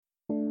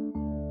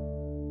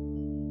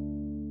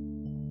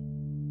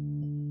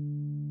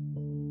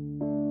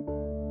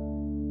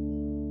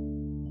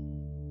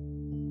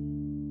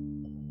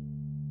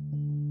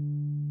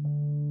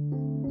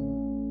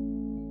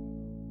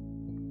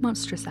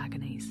Monstrous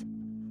Agonies.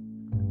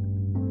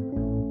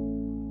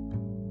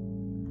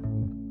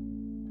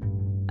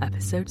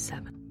 Episode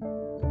 7.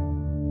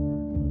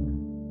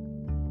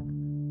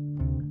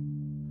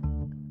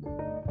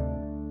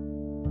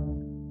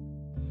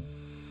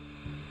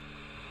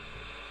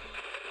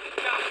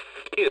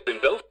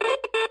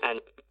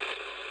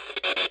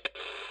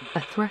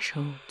 A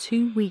threshold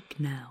too weak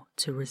now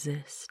to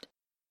resist.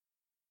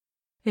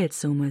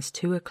 It's almost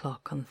 2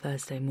 o'clock on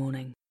Thursday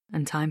morning,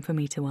 and time for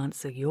me to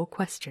answer your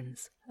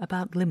questions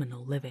about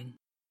liminal living.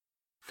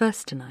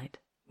 First tonight,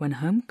 when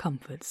home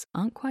comforts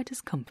aren't quite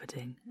as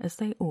comforting as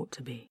they ought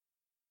to be.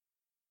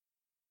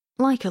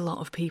 Like a lot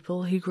of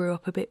people who grew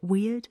up a bit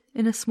weird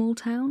in a small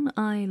town,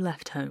 I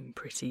left home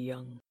pretty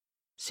young.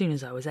 Soon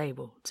as I was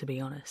able, to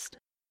be honest.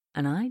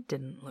 And I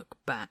didn't look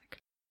back.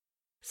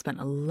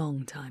 Spent a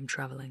long time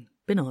travelling.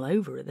 Been all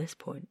over at this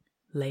point.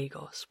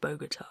 Lagos,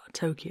 Bogota,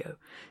 Tokyo.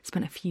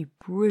 Spent a few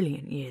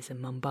brilliant years in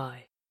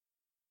Mumbai.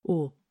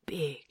 All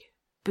big,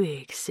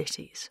 big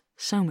cities.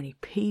 So many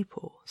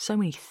people. So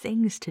many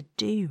things to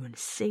do and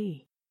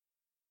see.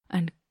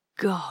 And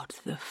God,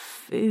 the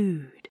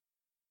food.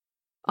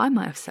 I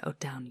might have settled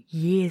down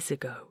years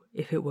ago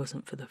if it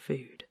wasn't for the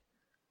food.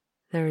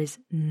 There is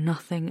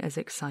nothing as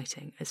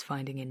exciting as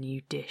finding a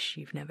new dish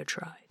you've never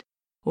tried,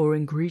 or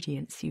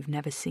ingredients you've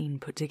never seen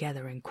put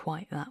together in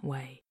quite that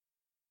way.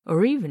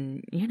 Or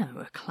even,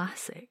 a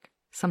classic,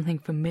 something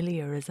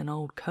familiar as an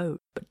old coat,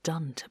 but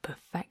done to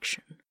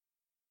perfection.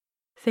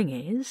 Thing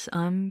is,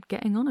 I'm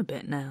getting on a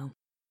bit now.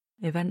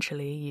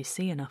 Eventually you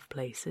see enough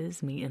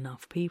places, meet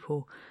enough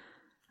people,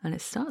 and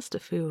it starts to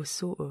feel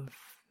sort of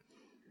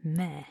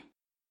meh.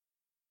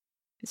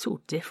 It's all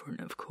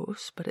different, of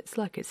course, but it's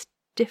like it's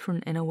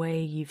different in a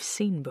way you've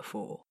seen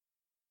before.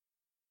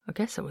 I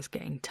guess I was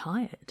getting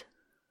tired.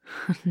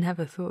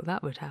 Never thought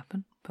that would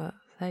happen, but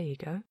there you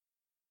go.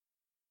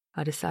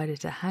 I decided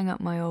to hang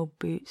up my old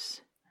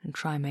boots and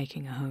try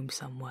making a home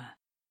somewhere.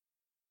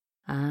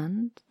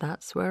 And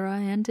that's where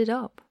I ended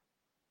up.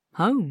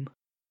 Home.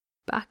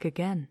 Back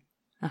again,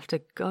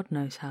 after God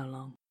knows how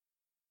long.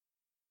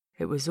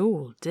 It was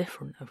all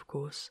different, of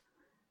course.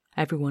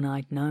 Everyone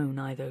I'd known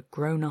either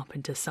grown up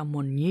into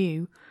someone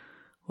new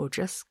or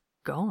just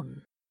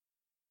gone.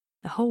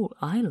 The whole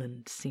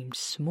island seemed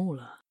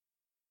smaller.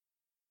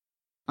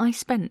 I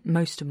spent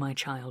most of my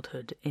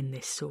childhood in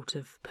this sort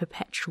of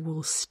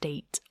perpetual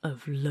state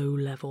of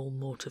low-level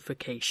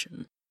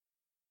mortification.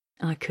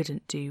 I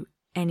couldn't do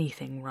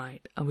anything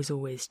right. I was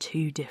always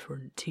too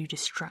different, too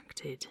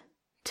distracted,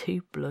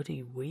 too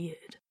bloody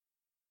weird.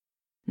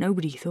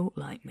 Nobody thought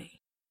like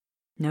me.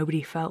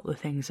 Nobody felt the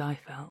things I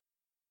felt.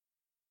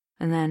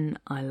 And then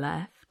I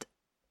left,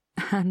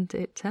 and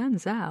it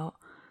turns out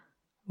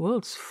the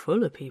world's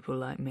full of people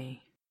like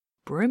me,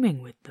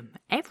 brimming with them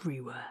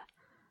everywhere.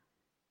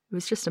 It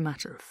was just a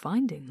matter of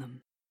finding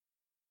them.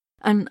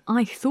 And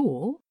I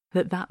thought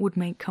that would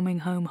make coming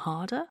home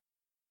harder,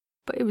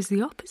 but it was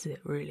the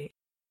opposite, really.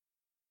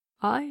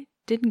 I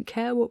didn't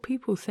care what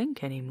people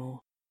think anymore.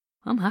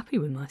 I'm happy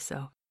with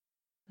myself.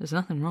 There's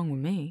nothing wrong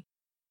with me.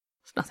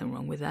 There's nothing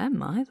wrong with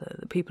them either,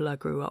 the people I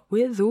grew up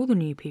with, or the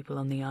new people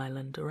on the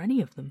island, or any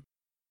of them.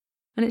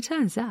 And it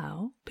turns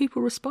out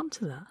people respond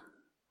to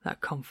that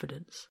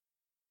confidence.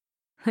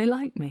 They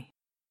like me.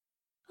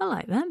 I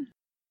like them.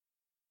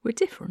 We're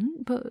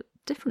different, but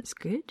different's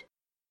good.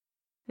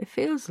 It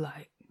feels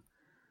like,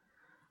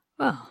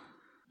 well,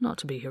 not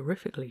to be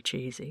horrifically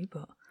cheesy,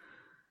 but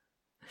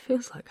it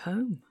feels like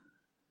home.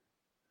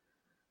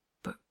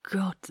 But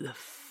God, the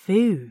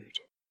food.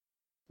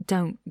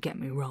 Don't get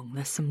me wrong,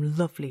 there's some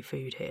lovely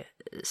food here.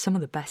 Some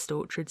of the best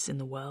orchards in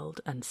the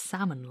world, and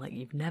salmon like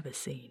you've never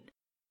seen.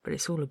 But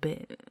it's all a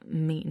bit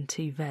meat and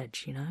two veg,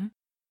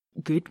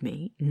 Good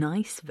meat,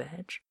 nice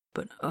veg.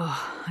 But,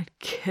 I'd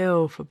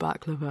kill for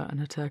baklava and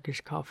a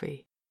Turkish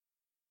coffee.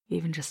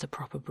 Even just a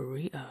proper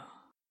burrito.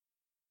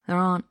 There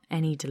aren't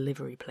any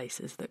delivery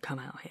places that come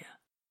out here.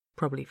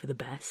 Probably for the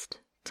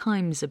best.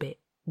 Time's a bit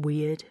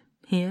weird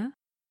here.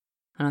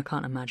 And I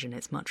can't imagine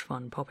it's much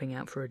fun popping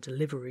out for a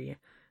delivery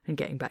and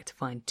getting back to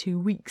find 2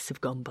 weeks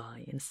have gone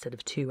by instead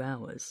of 2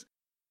 hours.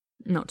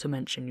 Not to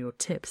mention your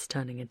tips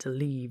turning into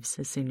leaves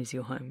as soon as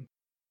you're home.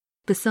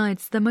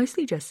 Besides, they're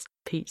mostly just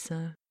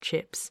pizza,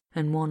 chips,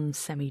 and one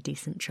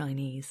semi-decent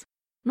Chinese.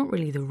 Not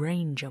really the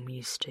range I'm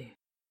used to.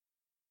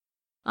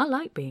 I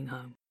like being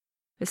home.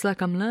 It's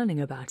like I'm learning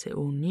about it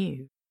all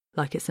new,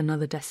 like it's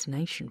another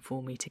destination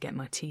for me to get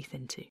my teeth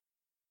into.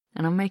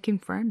 And I'm making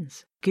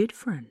friends, good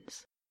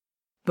friends.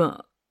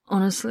 But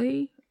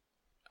honestly,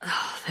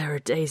 there are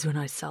days when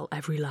I sell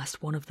every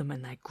last one of them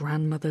and their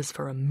grandmothers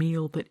for a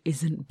meal that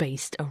isn't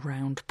based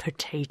around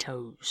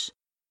potatoes.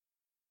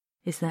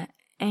 Is there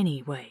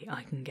any way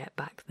I can get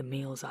back the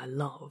meals I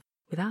love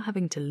without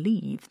having to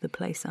leave the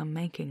place I'm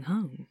making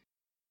home?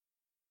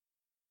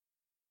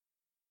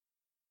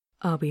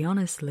 I'll be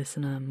honest,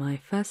 listener, my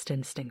first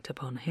instinct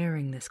upon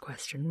hearing this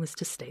question was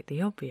to state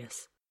the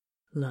obvious.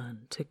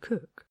 Learn to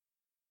cook.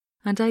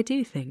 And I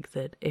do think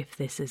that if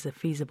this is a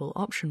feasible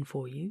option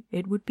for you,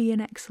 it would be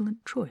an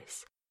excellent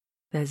choice.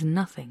 There's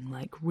nothing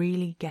like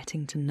really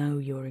getting to know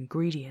your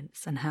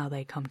ingredients and how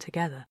they come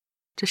together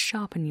to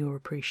sharpen your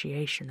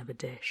appreciation of a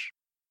dish.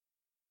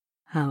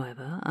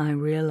 However, I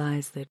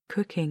realize that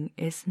cooking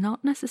is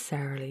not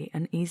necessarily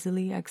an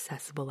easily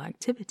accessible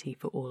activity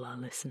for all our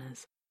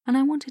listeners, and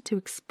I wanted to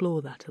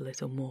explore that a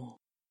little more.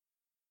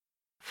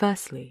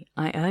 Firstly,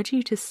 I urge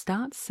you to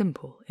start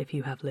simple if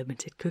you have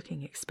limited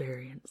cooking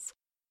experience.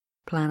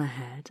 Plan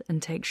ahead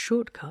and take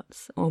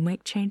shortcuts or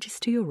make changes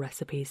to your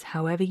recipes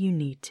however you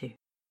need to.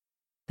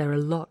 There are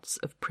lots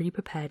of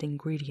pre-prepared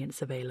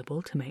ingredients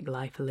available to make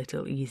life a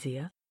little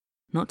easier,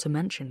 not to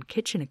mention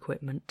kitchen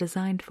equipment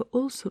designed for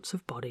all sorts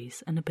of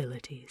bodies and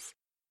abilities.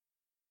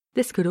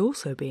 This could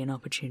also be an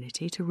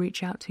opportunity to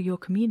reach out to your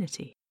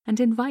community and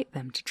invite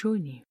them to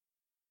join you.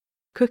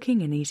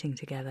 Cooking and eating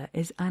together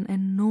is an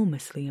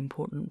enormously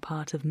important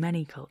part of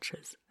many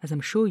cultures, as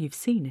I'm sure you've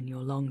seen in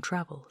your long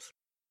travels.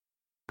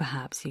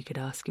 Perhaps you could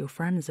ask your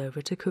friends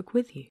over to cook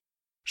with you,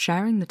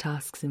 sharing the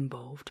tasks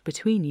involved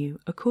between you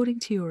according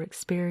to your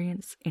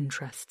experience,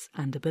 interests,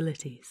 and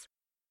abilities.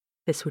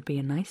 This would be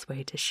a nice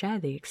way to share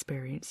the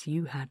experience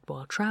you had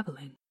while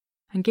traveling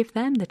and give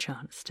them the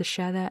chance to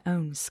share their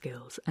own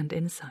skills and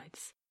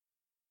insights.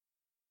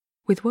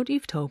 With what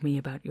you've told me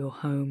about your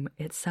home,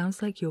 it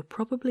sounds like you'll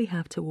probably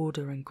have to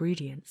order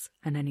ingredients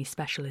and any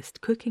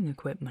specialist cooking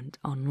equipment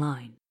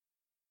online.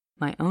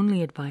 My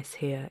only advice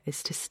here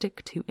is to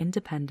stick to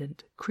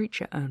independent,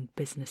 creature-owned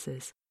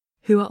businesses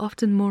who are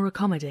often more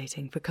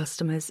accommodating for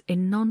customers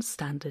in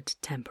non-standard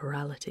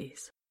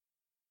temporalities.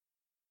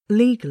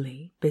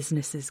 Legally,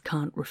 businesses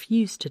can't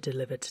refuse to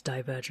deliver to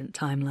divergent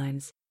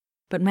timelines,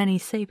 but many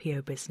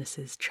Sapio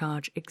businesses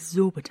charge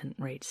exorbitant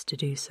rates to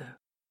do so.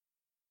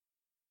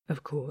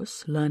 Of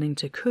course, learning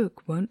to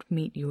cook won't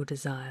meet your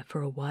desire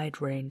for a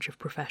wide range of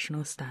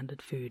professional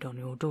standard food on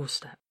your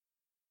doorstep,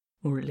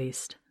 or at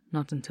least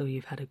not until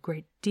you've had a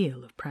great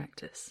deal of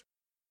practice.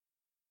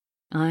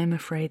 I'm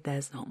afraid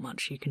there's not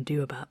much you can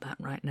do about that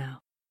right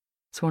now.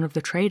 It's one of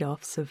the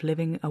trade-offs of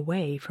living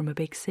away from a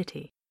big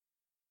city.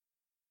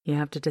 You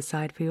have to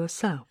decide for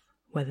yourself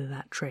whether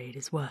that trade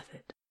is worth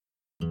it.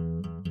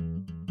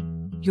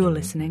 You're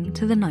listening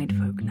to the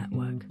Nightfolk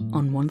Network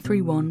on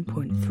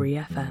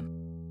 131.3 FM.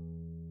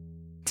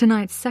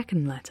 Tonight's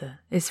second letter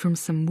is from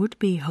some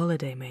would-be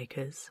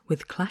holidaymakers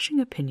with clashing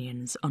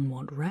opinions on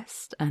what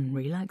rest and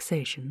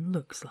relaxation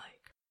looks like.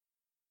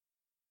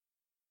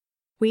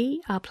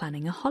 We are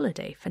planning a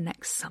holiday for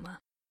next summer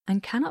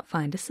and cannot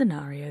find a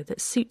scenario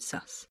that suits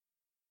us.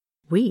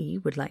 We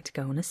would like to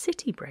go on a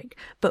city break,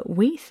 but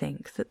we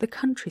think that the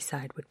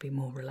countryside would be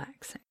more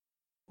relaxing.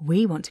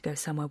 We want to go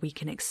somewhere we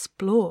can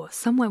explore,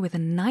 somewhere with a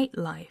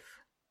nightlife.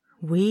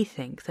 We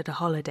think that a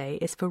holiday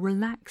is for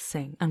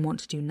relaxing and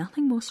want to do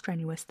nothing more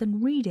strenuous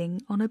than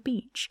reading on a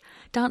beach.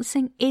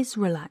 Dancing is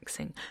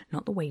relaxing,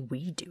 not the way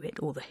we do it,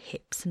 all the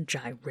hips and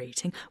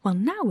gyrating. Well,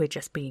 now we're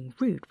just being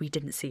rude. We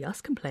didn't see us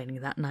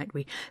complaining that night.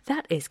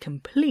 That is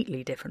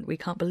completely different. We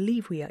can't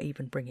believe we are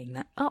even bringing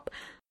that up.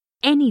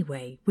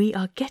 Anyway, we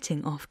are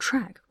getting off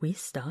track. We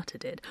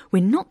started it.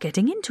 We're not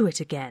getting into it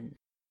again.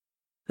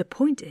 The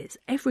point is,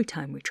 every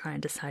time we try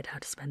and decide how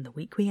to spend the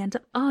week, we end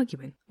up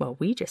arguing. Well,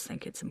 we just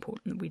think it's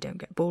important that we don't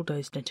get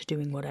bulldozed into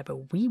doing whatever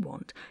we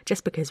want,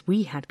 just because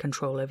we had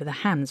control over the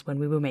hands when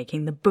we were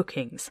making the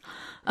bookings.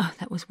 Oh,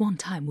 that was one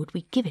time. Would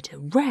we give it a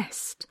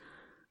rest?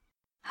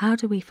 How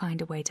do we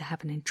find a way to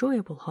have an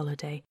enjoyable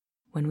holiday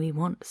when we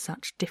want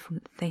such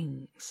different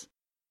things?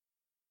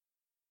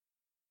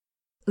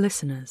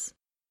 Listeners,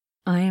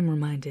 I am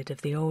reminded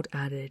of the old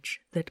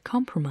adage that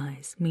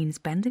compromise means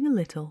bending a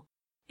little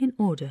in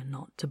order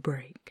not to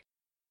break.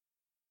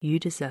 You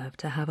deserve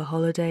to have a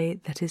holiday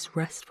that is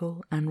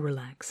restful and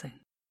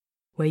relaxing,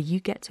 where you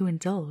get to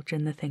indulge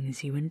in the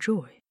things you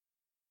enjoy.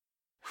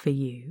 For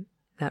you,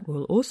 that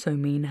will also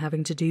mean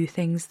having to do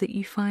things that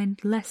you find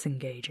less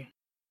engaging.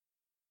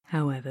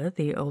 However,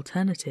 the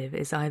alternative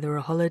is either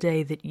a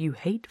holiday that you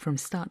hate from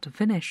start to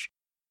finish,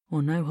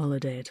 or no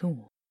holiday at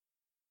all.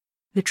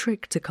 The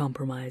trick to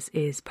compromise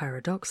is,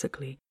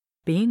 paradoxically,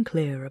 being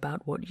clear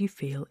about what you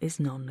feel is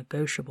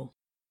non-negotiable.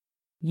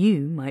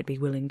 You might be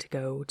willing to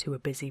go to a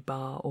busy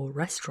bar or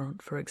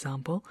restaurant, for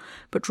example,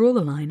 but draw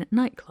the line at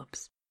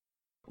nightclubs.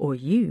 Or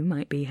you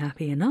might be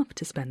happy enough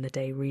to spend the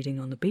day reading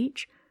on the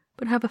beach,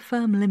 but have a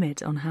firm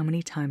limit on how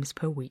many times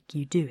per week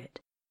you do it.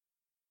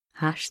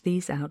 Hash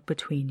these out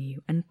between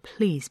you and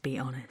please be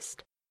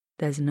honest.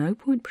 There's no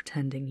point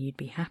pretending you'd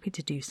be happy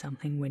to do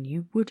something when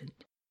you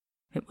wouldn't.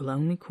 It will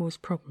only cause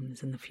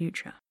problems in the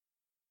future.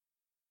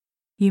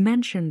 You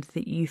mentioned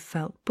that you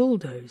felt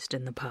bulldozed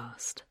in the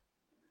past.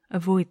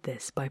 Avoid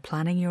this by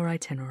planning your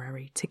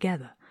itinerary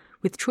together,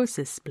 with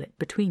choices split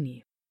between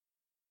you.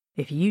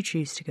 If you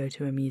choose to go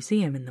to a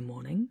museum in the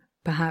morning,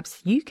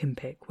 perhaps you can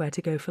pick where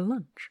to go for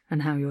lunch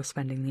and how you're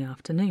spending the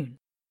afternoon.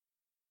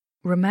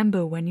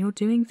 Remember, when you're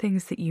doing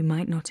things that you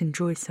might not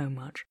enjoy so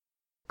much,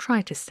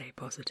 try to stay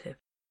positive.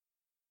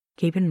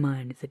 Keep in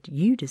mind that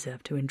you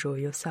deserve to enjoy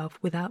yourself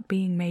without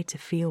being made to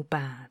feel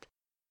bad.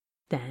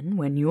 Then,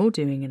 when you're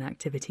doing an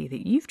activity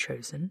that you've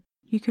chosen,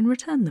 you can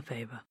return the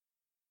favour.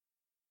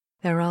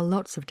 There are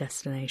lots of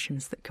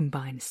destinations that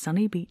combine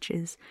sunny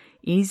beaches,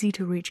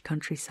 easy-to-reach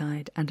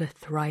countryside, and a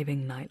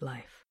thriving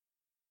nightlife.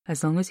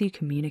 As long as you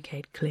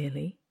communicate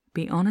clearly,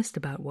 be honest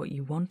about what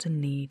you want and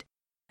need,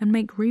 and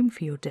make room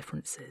for your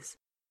differences,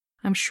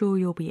 I'm sure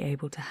you'll be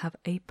able to have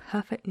a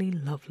perfectly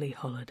lovely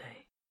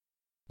holiday.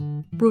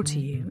 Brought to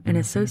you in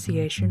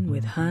association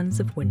with Hearns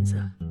of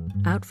Windsor,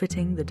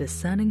 outfitting the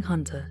discerning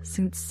hunter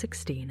since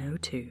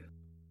 1602.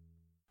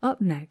 Up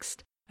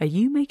next, are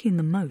you making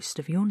the most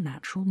of your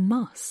natural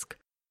musk?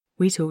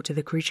 We talk to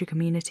the creature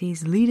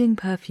community's leading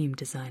perfume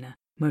designer,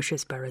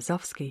 Moshe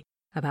Berezovsky,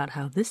 about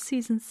how this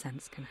season's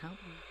scents can help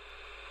you.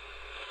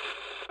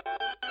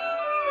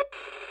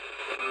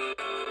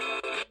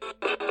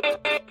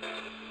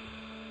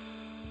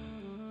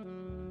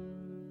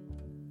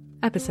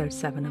 Episode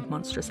 7 of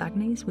Monstrous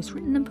Agonies was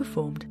written and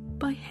performed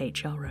by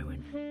H.R.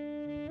 Owen.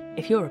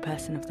 If you're a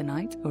person of the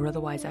night or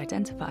otherwise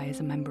identify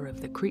as a member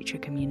of the creature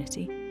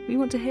community, we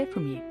want to hear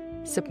from you.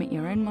 Submit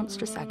your own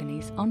Monstrous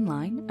Agonies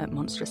online at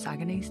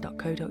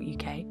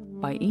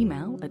monstrousagonies.co.uk, by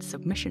email at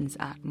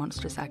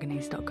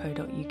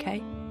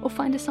submissions@monstrousagonies.co.uk, or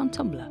find us on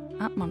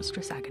Tumblr at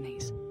Monstrous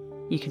Agonies.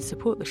 You can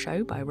support the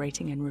show by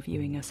rating and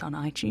reviewing us on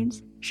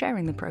iTunes,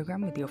 sharing the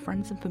programme with your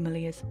friends and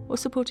familiars, or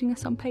supporting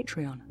us on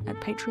Patreon at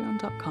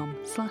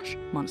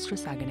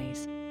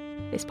patreon.com/monstrousagonies.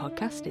 This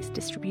podcast is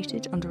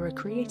distributed under a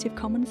Creative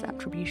Commons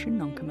Attribution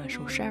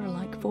Non-Commercial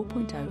Share-alike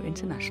 4.0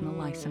 international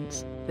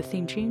license. The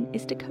theme tune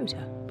is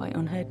Dakota by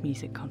Unheard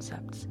Music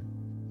Concepts.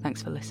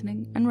 Thanks for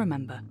listening, and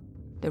remember,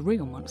 the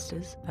real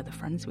monsters are the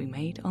friends we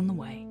made on the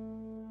way.